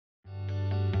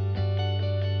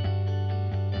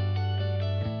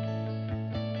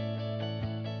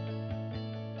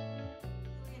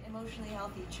emotionally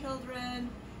healthy children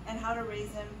and how to raise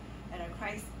them and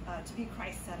to be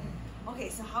Christ-centered. Okay,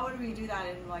 so how would we do that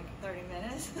in like 30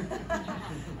 minutes?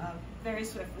 Very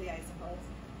swiftly, I suppose.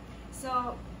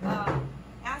 So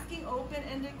asking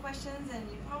open-ended questions, and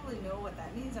you probably know what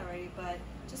that means already, but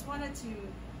just wanted to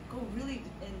go really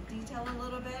in detail a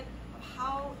little bit of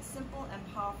how simple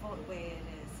and powerful a way it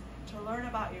is to learn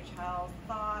about your child's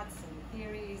thoughts and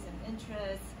theories and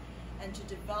interests, and to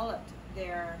develop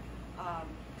their,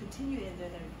 continue in their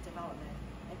development.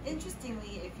 And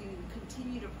interestingly, if you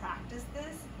continue to practice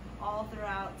this all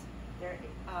throughout their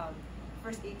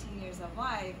first 18 years of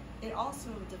life, it also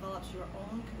develops your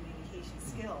own communication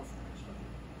skills, actually.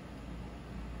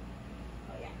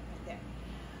 Oh yeah, right there.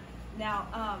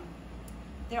 Now,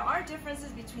 there are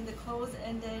differences between the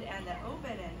closed-ended and the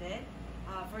open-ended.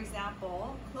 For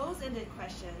example, closed-ended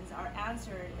questions are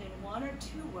answered in 1 or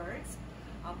 2 words,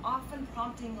 often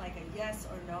prompting like a yes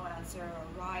or no answer,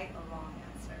 or right or wrong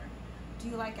answer. Do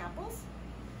you like apples?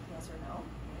 Yes or no?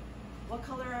 What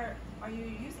color are you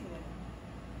using them?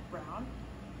 Brown?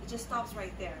 It just stops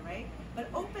right there, right? But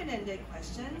open-ended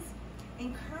questions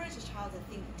encourage a child to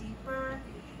think deeper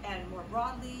and more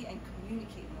broadly and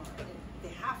communicate more.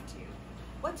 They have to.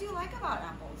 What do you like about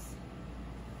apples?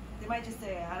 They might just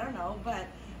say, I don't know, but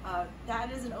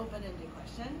that is an open-ended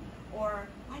question. Or,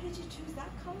 why did you choose that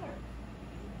color?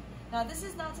 Now, this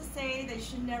is not to say that you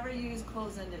should never use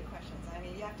closed-ended questions. I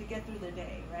mean, you have to get through the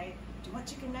day, right? Do you want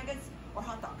chicken nuggets or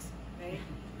hot dogs, right?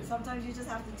 Sometimes you just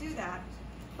have to do that.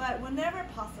 But whenever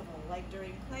possible, like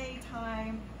during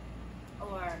playtime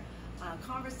or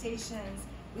conversations,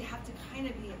 we have to kind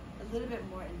of be a little bit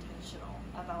more intentional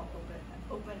about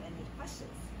open-ended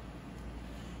questions.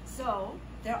 So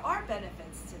there are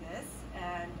benefits to this,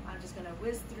 and I'm just going to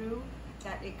whiz through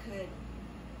that. It could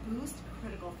boost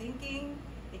critical thinking,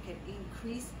 it could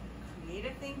increase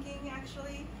creative thinking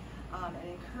actually,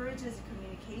 it encourages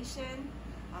communication,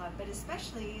 but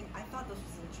especially, I thought this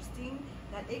was interesting,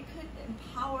 that it could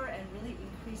empower and really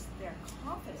increase their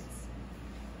confidence.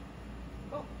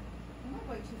 Oh, am I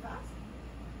going too fast?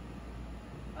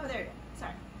 Oh, there you go,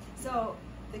 sorry. So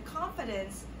the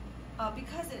confidence,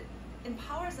 because it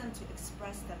empowers them to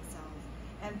express themselves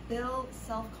and build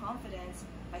self-confidence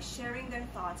by sharing their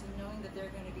thoughts and knowing that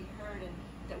they're going to be heard and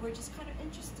that we're just kind of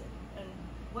interested in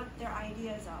what their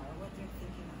ideas are, what they're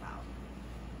thinking about.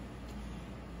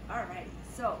 Alrighty,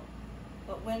 so,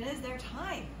 but when is their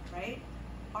time, right?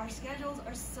 Our schedules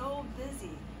are so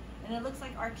busy, and it looks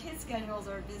like our kids' schedules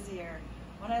are busier.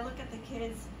 When I look at the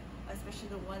kids, especially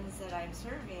the ones that I'm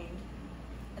serving,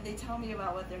 and they tell me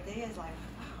about what their day is like,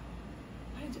 wow,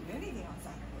 I didn't do anything on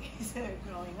Saturdays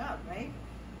growing up, right?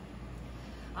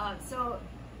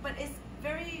 But it's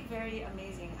very, very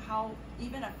amazing how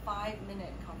even a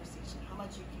 5-minute conversation, how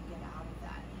much you can get out of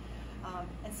that.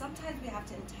 And sometimes we have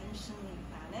to intentionally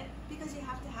plan it because you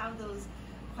have to have those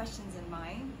questions in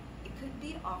mind. It could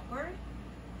be awkward,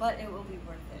 but it will be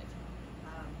worth it.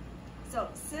 So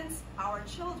since our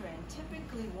children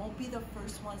typically won't be the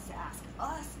first ones to ask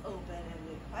us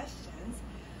open-ended questions,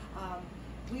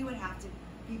 we would have to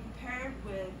be prepared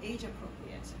with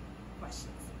age-appropriate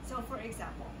questions. So for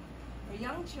example, for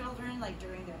young children, like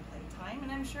during their playtime,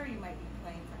 and I'm sure you might be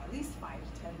playing for at least 5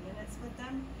 to 10 minutes with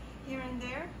them here and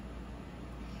there,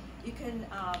 you can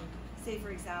say, for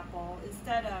example,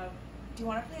 instead of, do you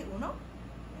want to play Uno?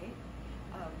 Right?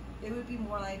 It would be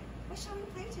more like, what shall we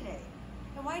play today?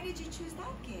 And why did you choose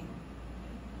that game?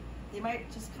 They might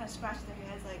just kind of scratch their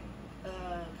heads like,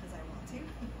 because I want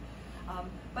to.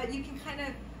 But you can kind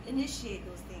of initiate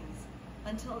those things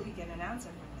until you get an answer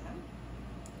from them.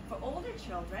 For older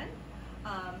children,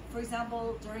 for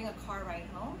example, during a car ride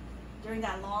home, during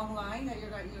that long line that you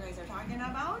guys are talking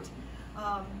about,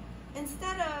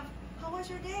 instead of, how was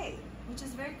your day? Which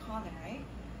is very common, right?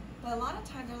 But a lot of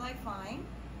times they're like, fine,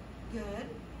 good.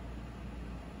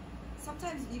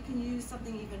 Sometimes you can use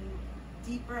something even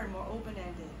deeper and more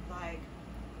open-ended, like,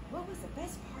 what was the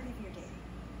best part of your day?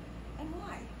 And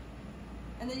why?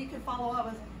 And then you can follow up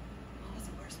with, what was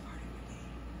the worst part of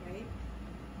your day,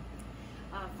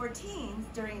 right? For teens,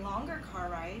 during longer car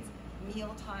rides,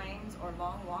 meal times, or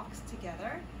long walks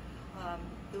together,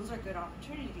 those are good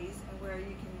opportunities where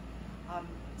you can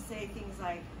say things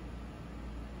like,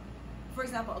 for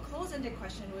example, a closed-ended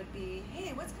question would be,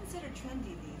 hey, what's considered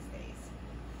trendy these days?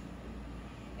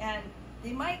 And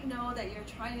they might know that you're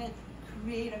trying to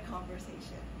create a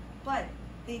conversation, but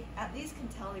they at least can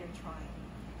tell you're trying.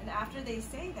 And after they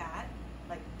say that,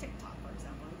 like TikTok, for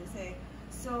example, they say,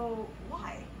 so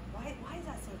why? Why is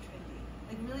that so trendy?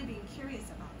 Like really being curious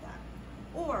about that.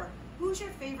 Or, who's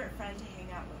your favorite friend to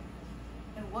hang out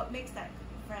with? And what makes that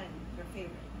friend your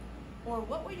favorite? Or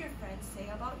what would your friends say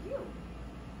about you?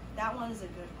 That one is a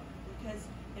good one because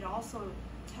it also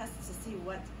tests to see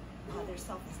what their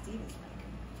self-esteem is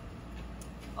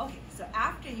like. Okay, so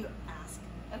after you ask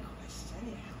a question,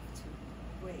 you have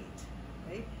to wait,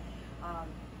 right?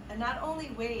 And not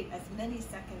only wait as many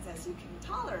seconds as you can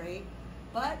tolerate,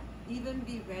 but even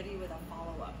be ready with a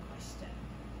follow-up question.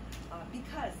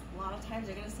 Because a lot of times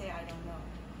they're gonna say, I don't know.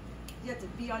 You have to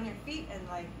be on your feet and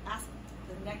like ask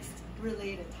the next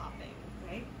related topic,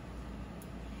 right?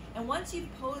 And once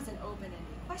you've posed an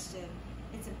open-ended question,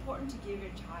 it's important to give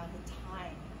your child the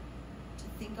time to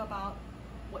think about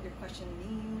what your question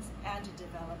means and to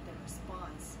develop their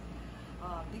response.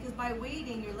 Because by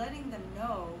waiting, you're letting them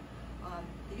know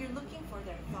that you're looking for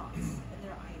their thoughts and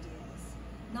their ideas,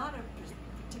 not a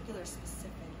particular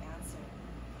specific answer.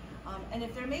 And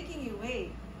if they're making you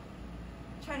wait,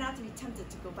 try not to be tempted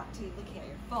to go back to looking at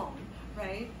your phone,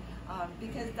 right?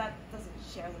 Because that doesn't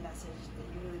share the message that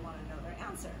you really want to know their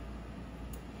answer.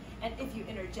 And if you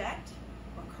interject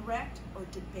or correct or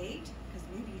debate, because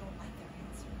maybe you don't like their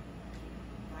answer,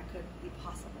 that could be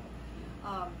possible.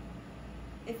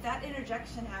 If that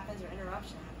interjection happens or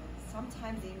interruption happens,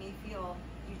 sometimes they may feel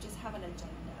you just have an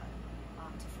agenda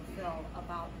to fulfill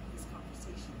about this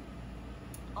conversation.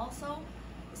 Also,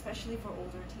 especially for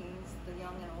older teens, the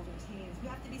young and older teens, you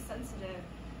have to be sensitive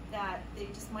that they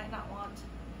just might not want,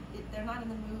 they're not in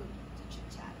the mood to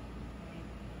chit-chat, right?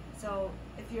 So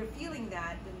if you're feeling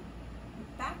that, then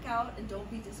back out and don't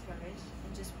be discouraged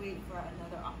and just wait for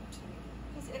another opportunity,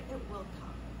 because it will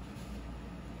come.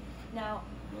 Now,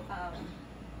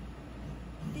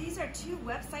 these are two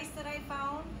websites that I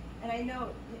found, and I know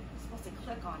you're supposed to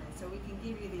click on it, so we can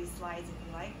give you these slides if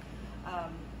you like,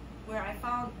 where I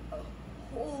found a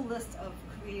whole list of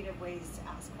creative ways to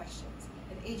ask questions,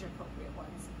 and age-appropriate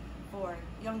ones for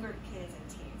younger kids and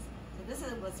teens. So this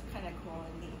was kind of cool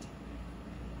and neat.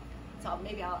 So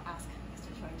maybe I'll ask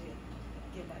Mr. Choi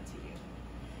to give that to you.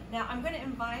 Now I'm going to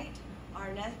invite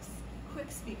our next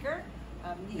quick speaker,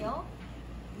 Neil.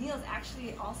 Neil's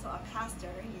actually also a pastor.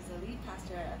 He's a lead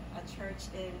pastor at a church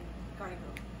in Garden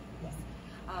Grove. Yes.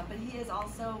 But he is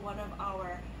also one of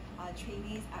our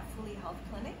trainees at Fully Health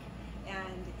Clinic,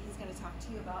 and he's going to talk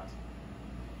to you about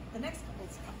the next couple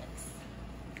of topics.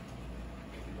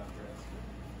 Thank you, Dr. Esther.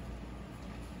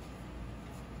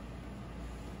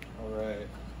 All right.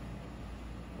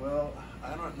 Well,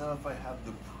 I don't know if I have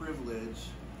the privilege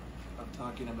of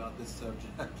talking about this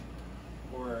subject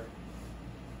or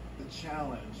the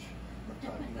challenge of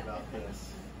talking about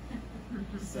this,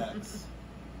 sex.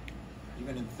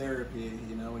 Even in therapy,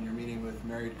 you know, when you're meeting with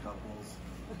married couples,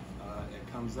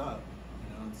 it comes up,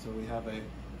 you know, and so we have a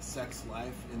sex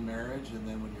life in marriage, and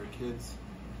then when your kids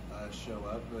show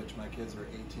up, which my kids are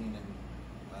 18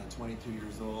 and 22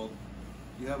 years old,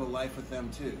 you have a life with them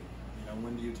too. You know,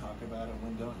 when do you talk about it,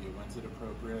 when don't you, when's it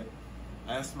appropriate?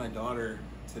 I asked my daughter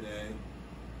today,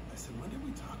 I said, when did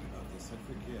we talk about this? I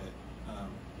forget.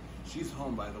 She's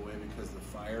home, by the way, because the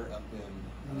fire up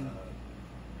in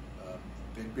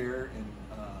Big Bear in,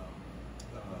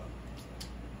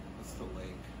 what's the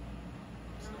lake?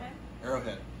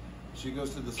 Arrowhead. She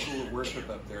goes to the school of worship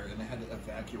up there, and they had to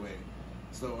evacuate.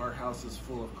 So our house is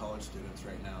full of college students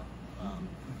right now.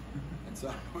 And so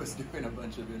I was doing a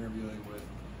bunch of interviewing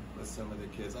with some of the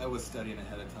kids. I was studying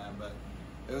ahead of time, but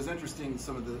it was interesting,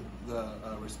 some of the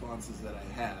responses that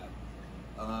I had.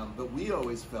 But we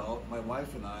always felt, my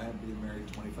wife and I, have been married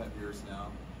 25 years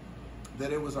now,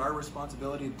 that it was our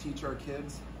responsibility to teach our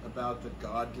kids about the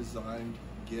God-designed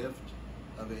gift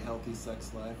of a healthy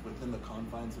sex life within the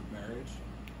confines of marriage.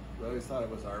 We always thought it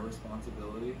was our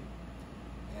responsibility.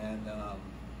 And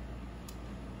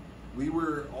we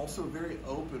were also very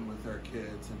open with our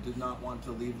kids and did not want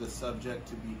to leave the subject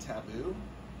to be taboo.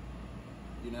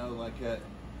 You know, like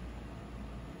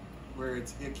where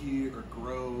it's icky or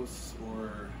gross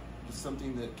or just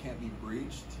something that can't be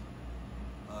breached.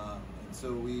 And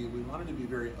so we wanted to be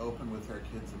very open with our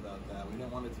kids about that. We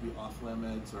didn't want it to be off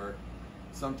limits or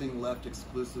something left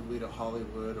exclusively to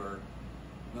Hollywood, or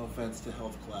no offense to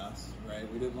health class, right?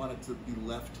 We didn't want it to be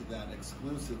left to that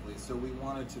exclusively. So we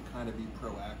wanted to kind of be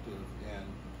proactive in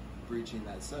breaching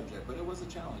that subject. But it was a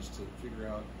challenge to figure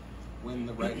out when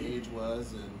the right age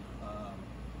was and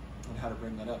how to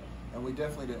bring that up. And we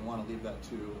definitely didn't want to leave that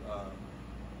to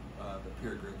the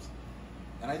peer groups.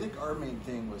 And I think our main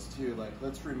thing was too, like,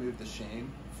 let's remove the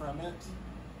shame from it,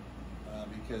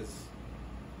 because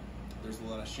there's a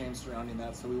lot of shame surrounding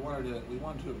that. So we wanted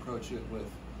to approach it with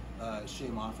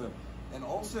shame off of. And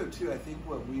also too, I think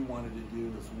what we wanted to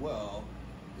do as well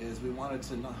is we wanted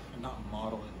to not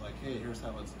model it like, hey, here's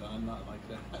how it's done, not like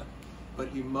that. but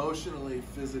emotionally,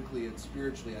 physically, and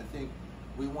spiritually, I think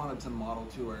we wanted to model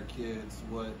to our kids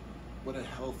what a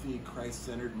healthy,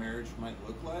 Christ-centered marriage might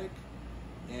look like.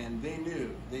 And they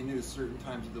knew certain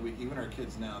times of the week, even our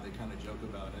kids now, they kind of joke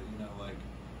about it, you know, like,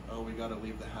 oh, we got to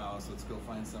leave the house, let's go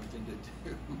find something to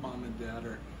do. Mom and Dad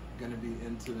are going to be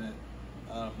intimate.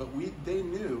 But they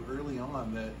knew early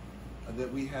on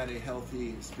that we had a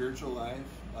healthy spiritual life,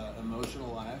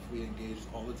 emotional life. We engaged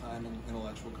all the time in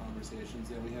intellectual conversations,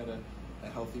 and we had a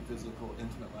healthy physical,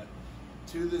 intimate life.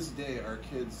 To this day, our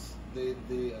kids,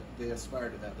 they aspire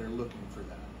to that. They're looking for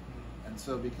that. And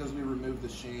so because we removed the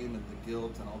shame and the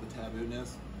guilt and all the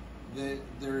taboo-ness,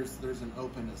 there's an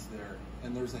openness there,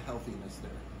 and there's a healthiness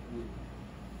there,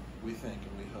 we think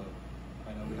and we hope.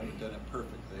 I know we haven't done it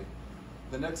perfectly.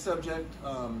 The next subject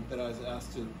that I was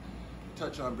asked to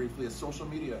touch on briefly is social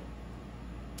media.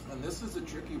 And this is a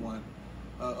tricky one.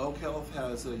 Oak Health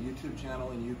has a YouTube channel,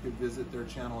 and you could visit their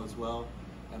channel as well.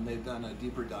 And they've done a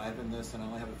deeper dive in this, and I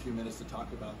only have a few minutes to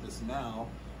talk about this now.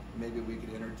 Maybe we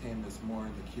could entertain this more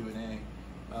in the Q&A.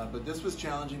 But this was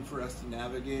challenging for us to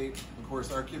navigate. Of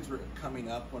course, our kids were coming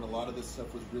up when a lot of this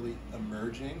stuff was really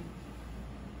emerging.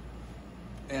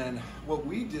 And what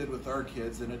we did with our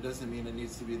kids, and it doesn't mean it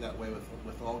needs to be that way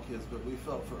with all kids, but we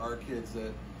felt for our kids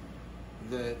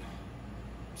that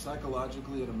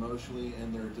psychologically and emotionally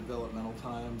in their developmental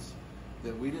times,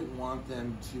 that we didn't want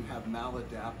them to have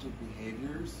maladaptive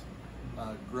behaviors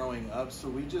growing up. So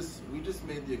we just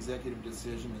made the executive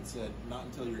decision and said, not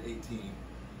until you're 18.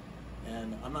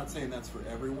 And I'm not saying that's for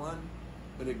everyone,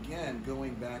 but again,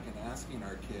 going back and asking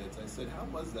our kids, I said, how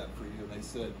was that for you? And they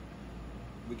said,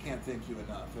 we can't thank you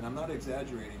enough. And I'm not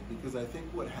exaggerating, because I think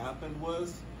what happened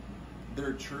was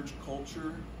their church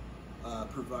culture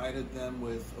provided them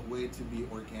with a way to be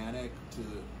organic,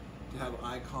 to have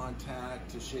eye contact,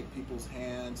 to shake people's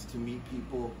hands, to meet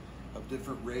people of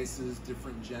different races,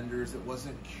 different genders. It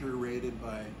wasn't curated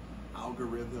by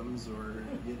algorithms, or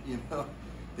you know,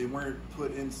 they weren't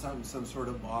put in some sort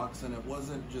of box, and it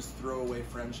wasn't just throwaway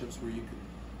friendships where you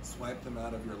could swipe them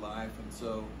out of your life. And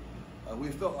so we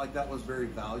felt like that was very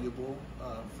valuable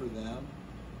for them,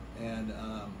 and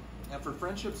for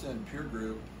friendships and peer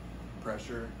group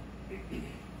pressure.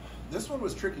 This one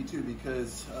was tricky too,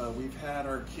 because we've had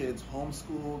our kids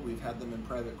homeschooled, we've had them in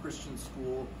private Christian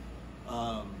school.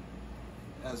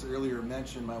 As earlier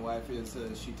mentioned, my wife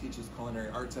she teaches culinary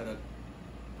arts at a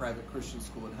private Christian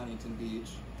school in Huntington Beach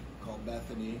called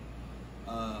Bethany.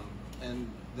 And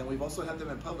then we've also had them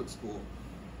in public school.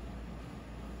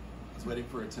 I was waiting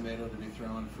for a tomato to be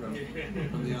thrown from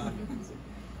the audience.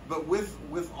 But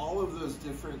with all of those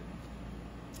different,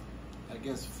 I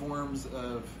guess, forms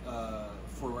of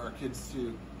for our kids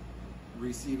to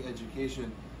receive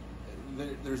education,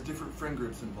 there's different friend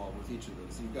groups involved with each of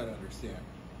those. You've got to understand,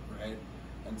 right?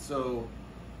 And so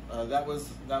that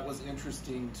was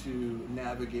interesting to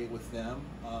navigate with them.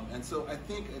 And so I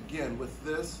think, again, with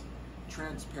this,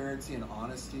 transparency and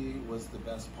honesty was the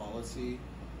best policy.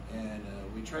 And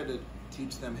we tried to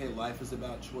teach them, hey, life is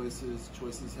about choices.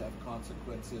 Choices have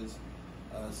consequences,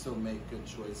 so make good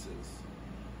choices.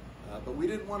 But we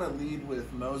didn't want to lead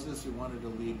with Moses, we wanted to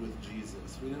lead with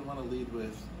Jesus. We didn't want to lead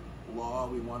with law,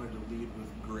 we wanted to lead with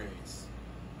grace.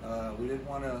 We didn't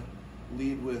want to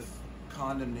lead with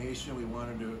condemnation, we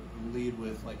wanted to lead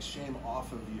with like shame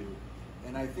off of you.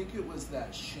 And I think it was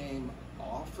that shame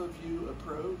off of you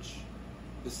approach,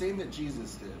 the same that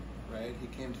Jesus did, right? He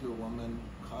came to a woman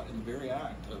caught in the very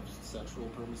act of sexual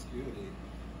promiscuity,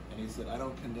 and he said, I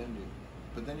don't condemn you.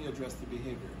 But then he addressed the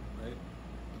behavior, right?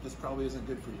 But this probably isn't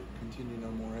good for you. Continue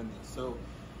no more in this. So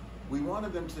we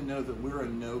wanted them to know that we're a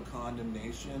no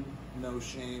condemnation, no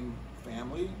shame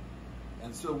family.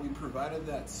 And so we provided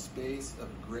that space of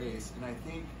grace. And I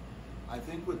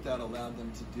think what that allowed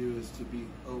them to do is to be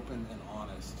open and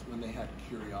honest when they had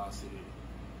curiosity,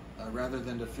 rather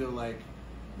than to feel like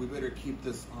we better keep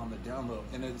this on the down low.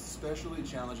 And it's especially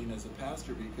challenging as a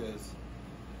pastor because,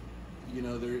 you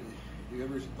know,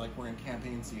 like we're in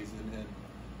campaign season, and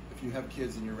if you have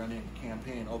kids and you're running a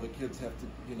campaign, all the kids have to,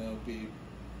 you know, be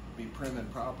prim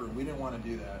and proper. We didn't want to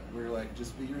do that. We were like,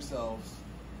 just be yourselves.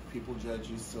 People judge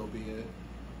you, so be it.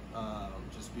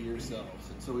 Just be yourselves.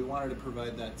 And so we wanted to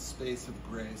provide that space of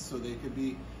grace so they could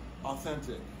be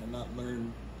authentic and not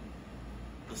learn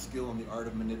the skill and the art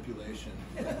of manipulation.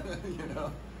 You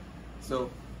know.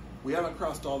 So we haven't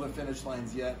crossed all the finish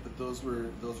lines yet, but those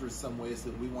were some ways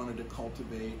that we wanted to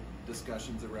cultivate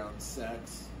discussions around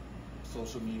sex,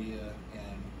 social media,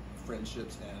 and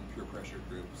friendships and peer pressure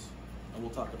groups. And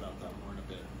we'll talk about that more in a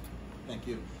bit. Thank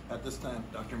you. At this time,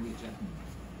 Dr. Meechan.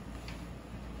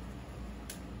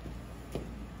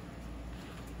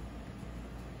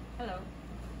 Hello.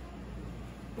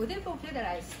 Would it be okay that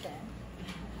I stand?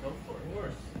 Go for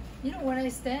it. You know, when I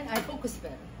stand, I focus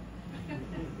better.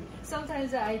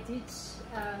 Sometimes I teach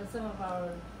some of our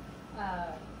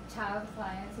child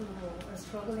clients who are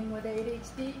struggling with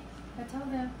ADHD. I tell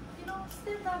them, you know,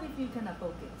 stand up if you cannot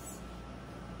focus.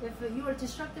 If you are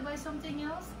distracted by something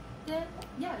else, then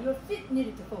yeah, your feet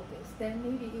needed to focus. Then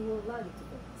maybe it will allow you to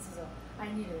focus. So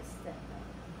I need to stand up.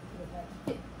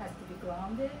 My feet has to be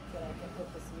grounded so I can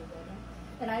focus you better.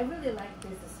 And I really like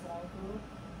this small group.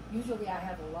 Usually I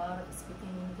have a lot of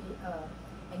speaking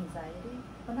anxiety,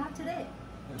 but not today.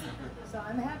 So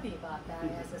I'm happy about that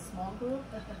as a small group.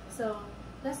 So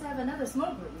let's have another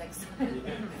small group next time.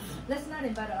 Let's not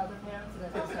invite other parents.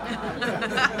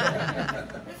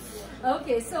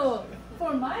 Okay, so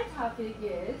for my topic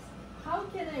is, how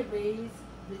can I raise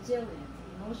resilient,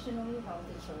 emotionally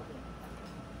healthy children?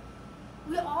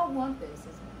 We all want this, isn't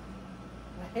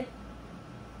it? Right?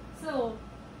 So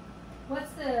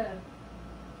what's the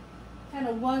kind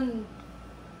of one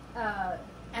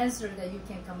answer that you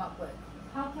can come up with?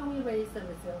 How can we raise the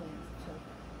resilient children?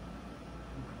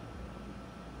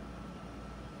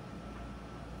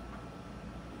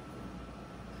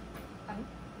 I don't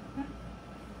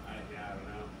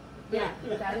know. Yeah,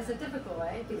 that is a difficult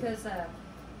way because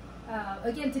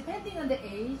again, depending on the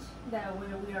age that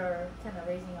we are kind of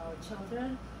raising our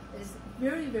children, is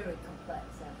very, very complex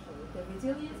actually. The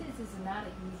resilience is not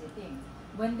an easy thing.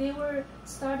 When they were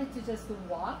started to just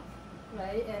walk,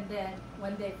 right, and then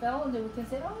when they fell, and then we can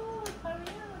say, oh, hurry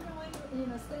up, you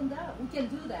know, stand up. We can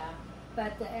do that.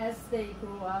 But as they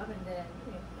grow up and then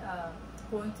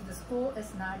going to the school,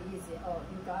 it's not easy. Oh,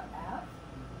 you got F?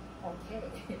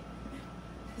 Okay.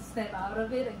 Step out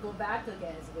of it and go back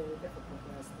again is very difficult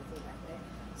for us to do that. Right?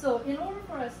 So in order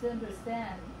for us to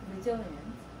understand resilience,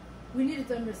 we needed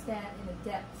to understand in a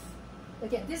depth.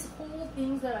 Again, this whole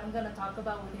things that I'm going to talk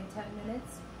about within 10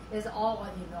 minutes is all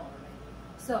what you know already.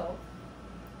 So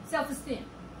self-esteem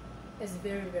is a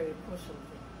very, very crucial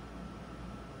thing.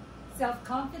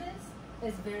 Self-confidence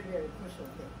is a very, very crucial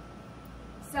thing.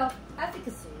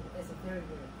 Self-efficacy is a very,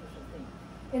 very crucial thing.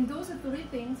 And those three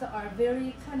things are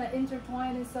very kind of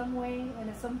intertwined in some way,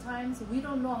 and sometimes we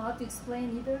don't know how to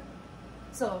explain either.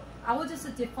 So I will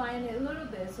just define it a little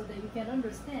bit so that you can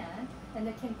understand, and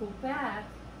then can go back,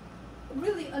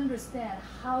 really understand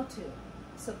how to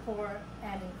support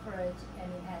and encourage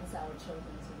and enhance our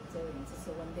children's resilience.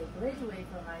 So when they graduate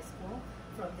from high school,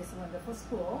 from this wonderful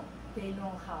school, they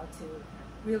know how to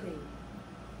really,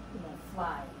 you know,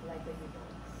 fly like the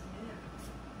eagles.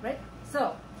 Right?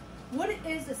 So what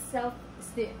is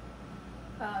self-esteem?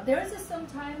 There is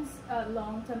sometimes a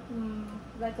long-term,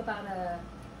 like about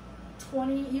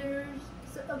 20 years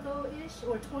ago-ish,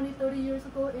 or 20, 30 years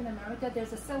ago in America,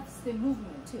 there's a self-esteem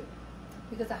movement too.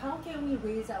 Because how can we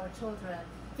raise our children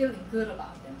feeling good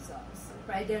about themselves,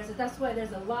 right? That's why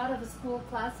there's a lot of school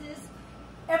classes.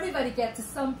 Everybody gets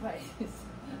some prize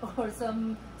or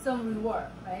some reward,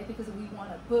 right? Because we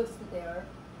want to boost their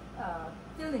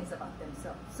feelings about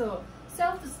themselves. So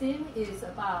self-esteem is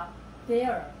about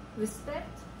their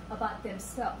respect about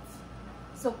themselves.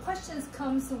 So questions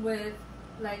comes with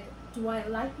like, do I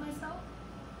like myself?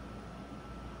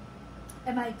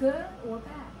 Am I good or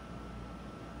bad?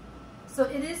 So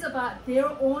it is about their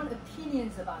own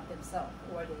opinions about themselves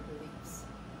or their beliefs.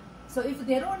 So if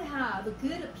they don't have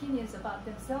good opinions about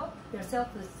themselves, their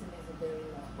self-esteem is very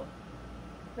low.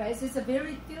 Right? So it's a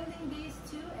very feeling-based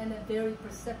too, and a very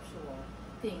perceptual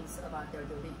things about their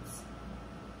beliefs.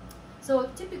 So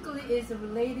typically it's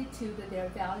related to their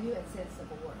value and sense of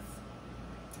worth.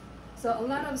 So a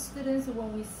lot of students,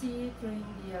 when we see during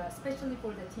the, especially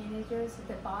for the teenagers,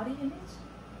 the body image,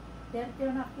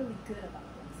 they're not really good about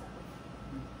themselves.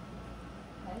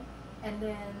 Right? And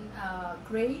then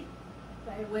grade,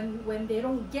 right? When they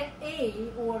don't get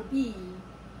A or B,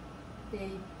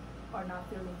 they are not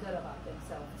feeling good about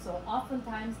themselves. So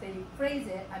oftentimes they phrase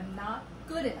it, I'm not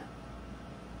good enough.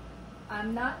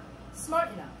 I'm not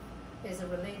smart enough, is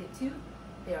related to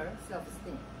their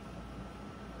self-esteem.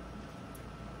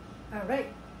 All right,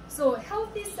 so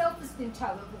healthy self-esteem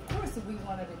child, of course we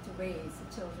wanted to raise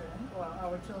children or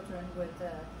our children with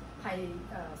high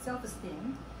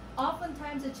self-esteem.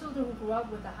 Oftentimes the children who grow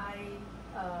up with a high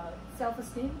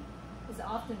self-esteem, is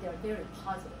often they're very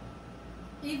positive.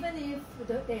 Even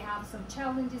if they have some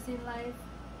challenges in life,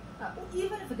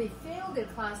 even if they fail their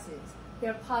classes,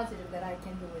 they're positive that I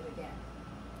can do it again.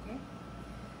 Okay?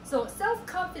 So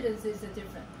self-confidence is a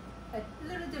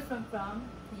little different from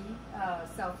the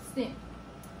self-esteem.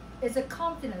 It's a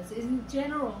confidence. In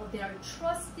general, they are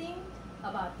trusting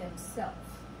about themselves.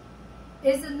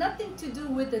 It's nothing to do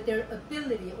with their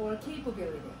ability or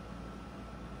capability.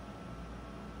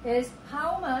 is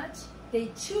how much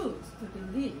they choose to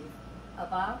believe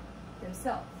about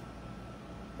themselves,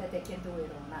 that they can do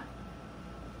it or not.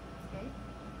 Okay?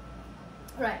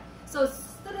 Right. So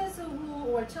students who,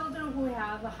 or children who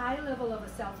have a high level of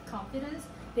self-confidence,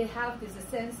 they have this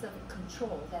sense of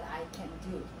control that I can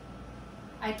do.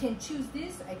 I can choose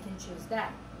this, I can choose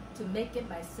that to make it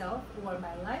myself or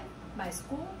my life, my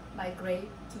school, my grade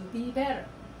to be better.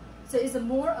 So it's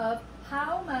more of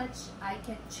how much I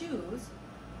can choose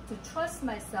to trust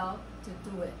myself to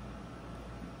do it.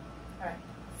 All right.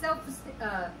 Let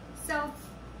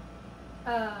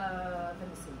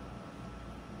me see.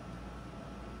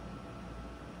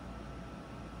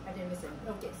 I didn't miss it.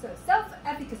 Okay, so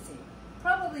self-efficacy.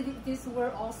 Probably this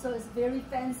word also is a very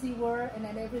fancy word, and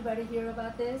then everybody hear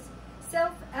about this.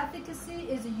 Self-efficacy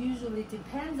is usually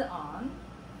depends on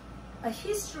a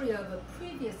history of a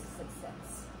previous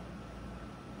success.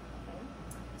 Okay?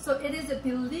 So it is a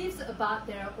beliefs about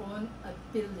their own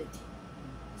ability.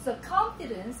 So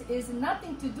confidence is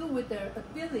nothing to do with their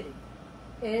ability.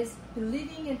 It's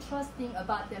believing and trusting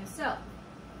about themselves.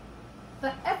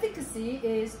 But efficacy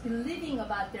is believing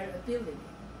about their ability,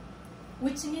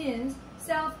 which means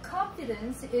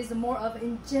self-confidence is more of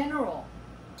in general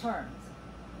terms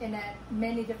in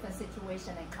many different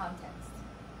situations and contexts.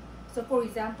 So for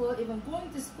example, even going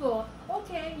to school,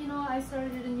 okay, I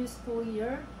started a new school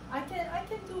year, I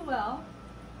can do well.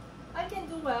 I can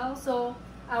do well, so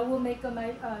I will make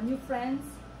my new friends.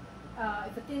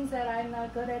 If the things that I'm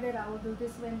not good at it, I will do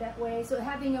this way and that way. So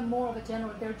having a more of a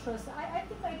general, their trust, I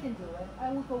think I can do it.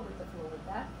 I will go with the flow with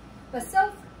that. But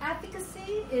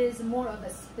self-efficacy is more of a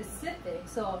specific.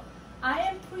 So I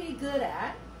am pretty good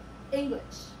at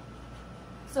English.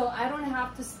 So I don't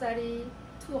have to study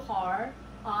too hard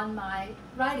on my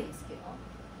writing skill.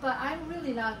 But I'm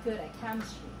really not good at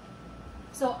chemistry.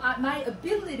 So my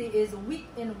ability is weak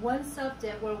in one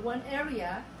subject or one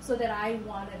area so that I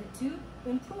wanted to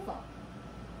improve on.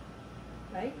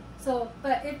 Right? So,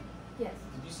 but if, yes.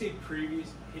 Did you say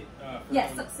previous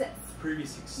yes, success.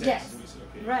 Previous success. Yes.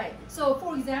 Okay. Right. So,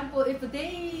 for example, if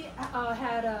they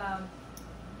had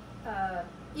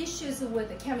issues with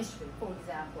the chemistry, for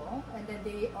example, and then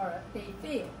they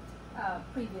failed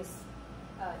previous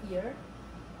year,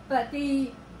 but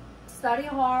they study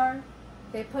hard,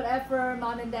 they put effort,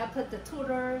 mom and dad put the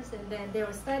tutors, and then they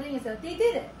were studying, and so they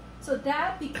did it. So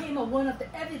that became one of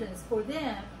the evidence for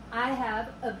them. I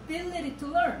have ability to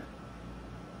learn.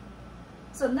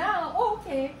 So now,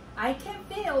 okay, I can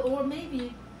fail, or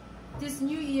maybe this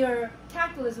new year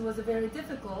calculus was very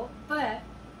difficult, but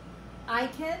I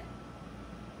can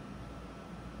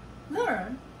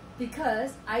learn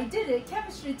because I did it,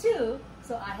 chemistry too,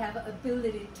 so I have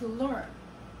ability to learn.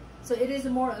 So it is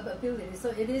more of ability. So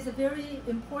it is very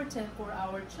important for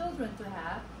our children to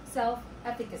have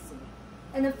self-efficacy.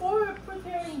 And for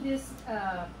preparing this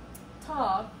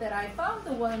talk, that I found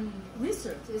the one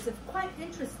research is quite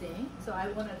interesting. So I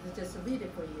wanted to just read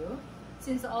it for you,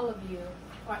 since all of you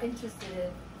are interested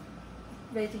in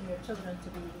raising your children to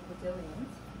be resilient.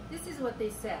 This is what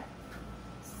they said.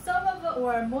 Some of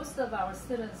or most of our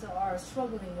students are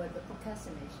struggling with the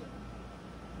procrastination,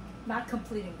 not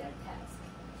completing their task,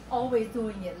 always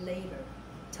doing it later,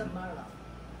 tomorrow.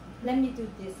 Let me do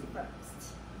this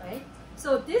first, right?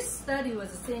 So this study was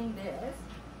saying this.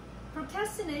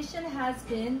 Procrastination has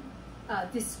been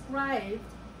described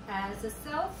as a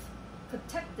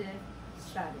self-protective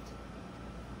strategy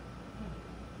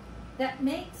that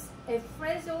makes a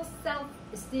fragile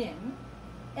self-esteem,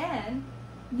 and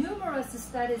numerous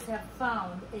studies have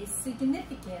found a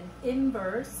significant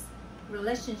inverse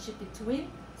relationship between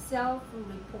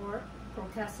self-report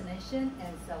procrastination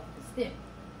and self-esteem,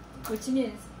 which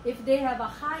means if they have a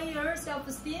higher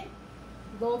self-esteem,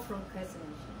 low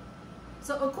procrastination.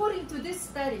 So according to this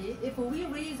study, if we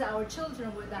raise our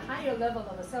children with a higher level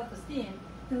of self-esteem,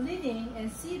 believing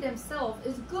and see themselves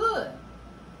as good,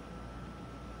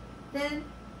 then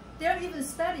their even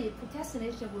study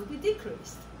procrastination will be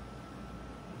decreased.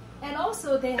 And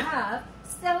also they have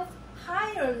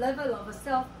higher level of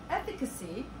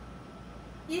self-efficacy.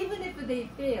 Even if they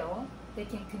fail, they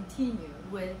can continue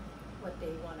with what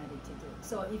they wanted to do.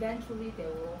 So eventually they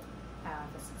will have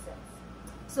a success.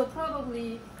 So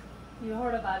probably you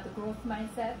heard about the growth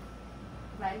mindset,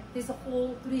 right? These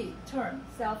whole three terms,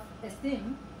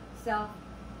 self-esteem,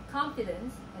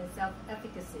 self-confidence, and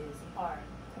self-efficacy are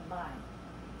combined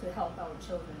to help our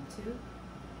children to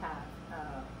have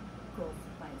a growth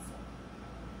mindset.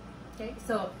 Okay,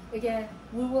 so again,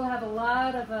 we will have a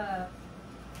lot of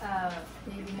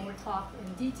maybe more talk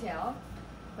in detail,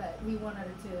 but we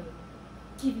wanted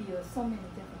to give you so many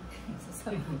different things.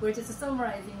 So we're just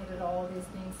summarizing it, all these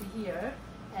things here.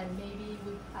 and maybe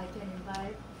I can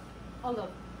invite all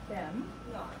of them.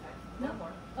 No, No? one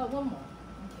more. Oh, one more.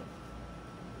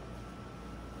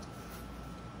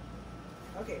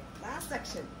 Okay. Okay, last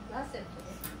section. Last section.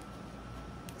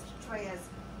 Mr. Troy has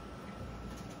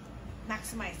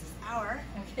maximized this hour.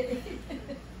 Okay.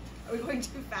 Are we going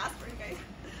too fast for you guys?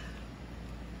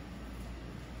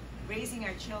 Raising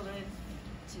our children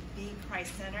to be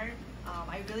Christ-centered.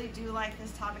 I really do like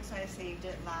this topic, so I saved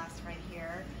it last right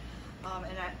here.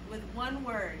 With one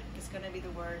word, it's going to be the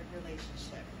word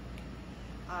relationship.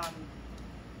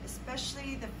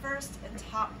 Especially the first and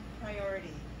top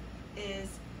priority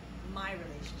is my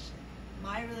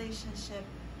relationship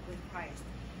with Christ.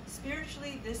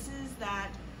 Spiritually, this is that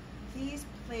please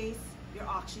place your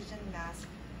oxygen mask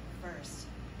first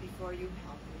before you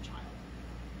help your child.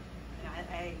 And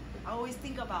I always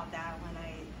think about that when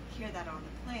I hear that on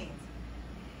the planes.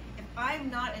 If I'm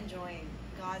not enjoying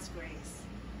God's grace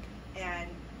and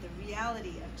the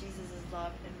reality of Jesus'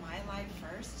 love in my life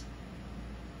first,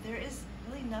 there is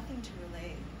really nothing to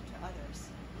relay to others,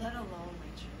 let alone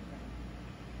my children.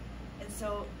 And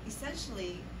so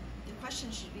essentially, the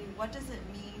question should be, what does it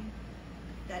mean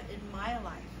that in my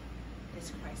life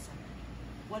is Christ-centered?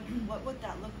 What would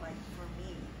that look like for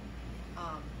me?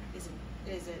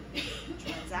 Is it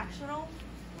transactional,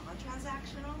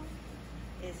 non-transactional?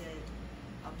 Is it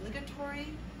obligatory?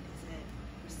 Is it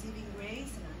receiving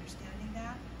grace and understanding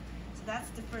that? So that's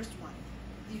the first one.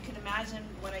 You can imagine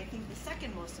what I think the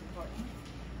second most important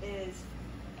is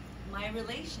my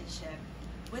relationship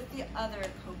with the other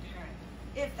co-parent,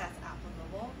 if that's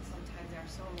applicable. Sometimes there are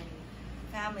so many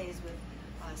families with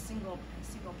single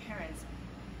parents.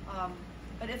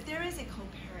 But if there is a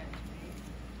co-parent, right,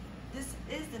 this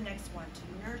is the next one to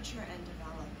nurture and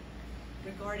develop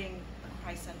regarding a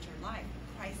Christ-centered life,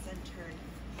 Christ-centered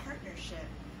partnership,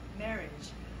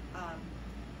 marriage.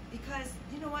 Because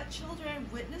you know what? Children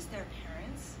witness their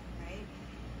parents, right,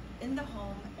 in the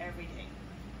home every day.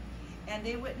 And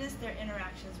they witness their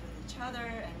interactions with each other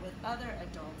and with other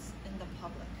adults in the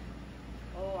public.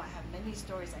 Oh, I have many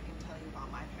stories I can tell you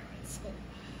about my parents.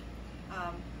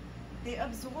 They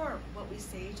absorb what we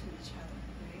say to each other,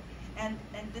 right? And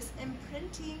this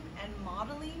imprinting and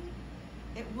modeling,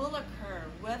 it will occur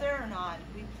whether or not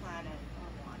we plan it or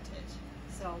want it.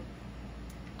 So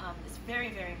it's very,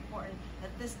 very important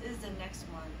that this is the next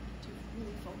one to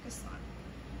really focus on.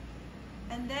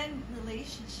 And then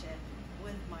relationship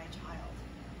with my child.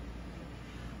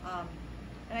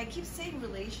 And I keep saying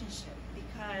relationship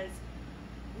because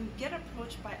we get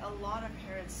approached by a lot of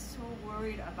parents so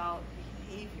worried about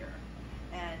behavior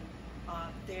and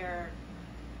their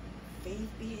faith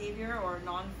behavior or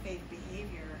non-faith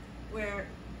behavior, where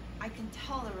I can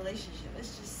tell the relationship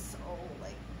is just so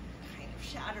like kind of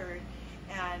shattered.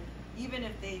 And even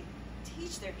if they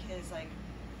teach their kids like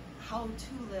how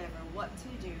to live or what to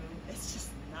do, it's just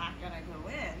not gonna go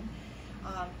in.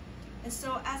 And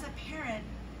so as a parent,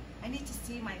 I need to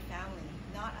see my family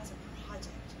not as a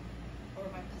project or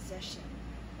my possession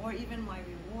or even my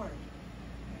reward.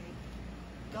 Right?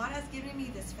 God has given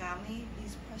me this family,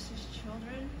 these precious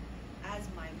children, as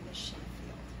my mission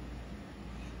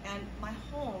field. And my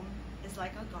home is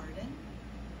like a garden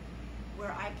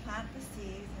where I plant the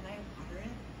seeds and I water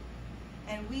it.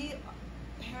 And we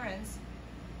parents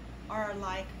are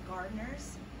like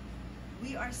gardeners.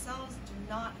 We ourselves do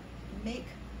not make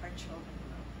our children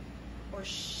grow or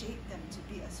shape them to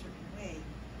be a certain way.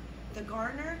 The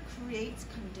gardener creates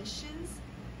conditions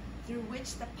through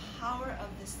which the power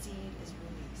of the seed is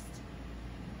released.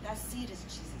 That seed is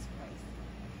Jesus Christ.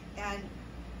 And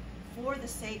for the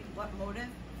sake, what motive?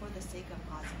 For the sake of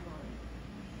God's glory.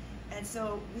 And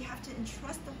so we have to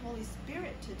entrust the Holy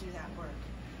Spirit to do that work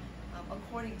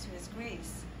according to His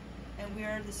grace. And we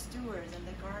are the stewards and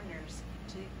the gardeners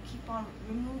to keep on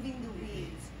removing the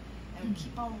weeds and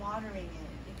keep on watering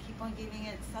it and keep on giving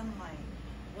it sunlight,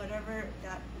 whatever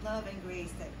that love and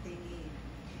grace that they need.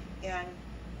 And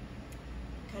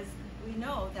because we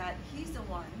know that He's the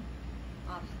one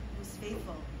who's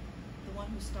faithful, the one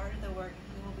who started the work,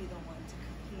 He will be the one to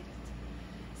complete it.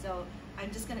 So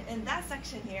I'm just going to end that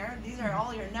section here. These are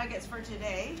all your nuggets for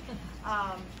today.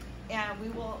 And we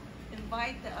will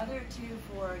invite the other two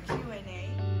for Q&A.